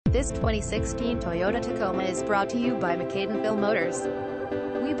This 2016 Toyota Tacoma is brought to you by McAdenville Motors.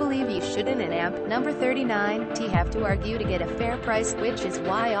 We believe you shouldn't and amp number 39T have to argue to get a fair price, which is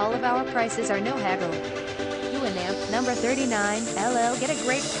why all of our prices are no haggle. You and amp number 39 LL get a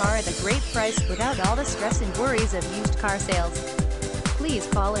great car at a great price without all the stress and worries of used car sales. Please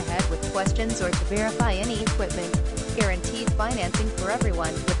call ahead with questions or to verify any equipment. Guaranteed financing for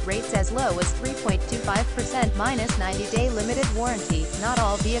everyone, with rates as low as 3.25% minus 90-day limited warranty. Not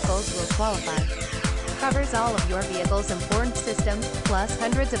all vehicles will qualify. Covers all of your vehicle's important systems, plus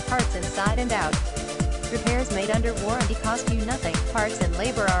hundreds of parts inside and out. Repairs made under warranty cost you nothing. Parts and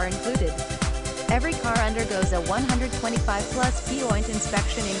labor are included. Every car undergoes a 125-plus point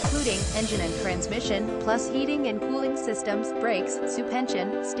inspection including engine and transmission, plus heating and cooling systems, brakes,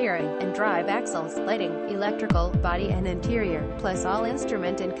 suspension, steering, and drive axles, lighting, electrical, body and interior, plus all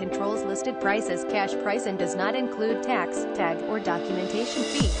instrument and controls listed prices cash price and does not include tax, tag, or documentation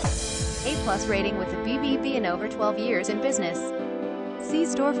fee. A+ rating with a BBB and over 12 years in business. See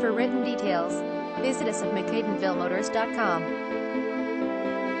store for written details. Visit us at McAdenvilleMotors.com.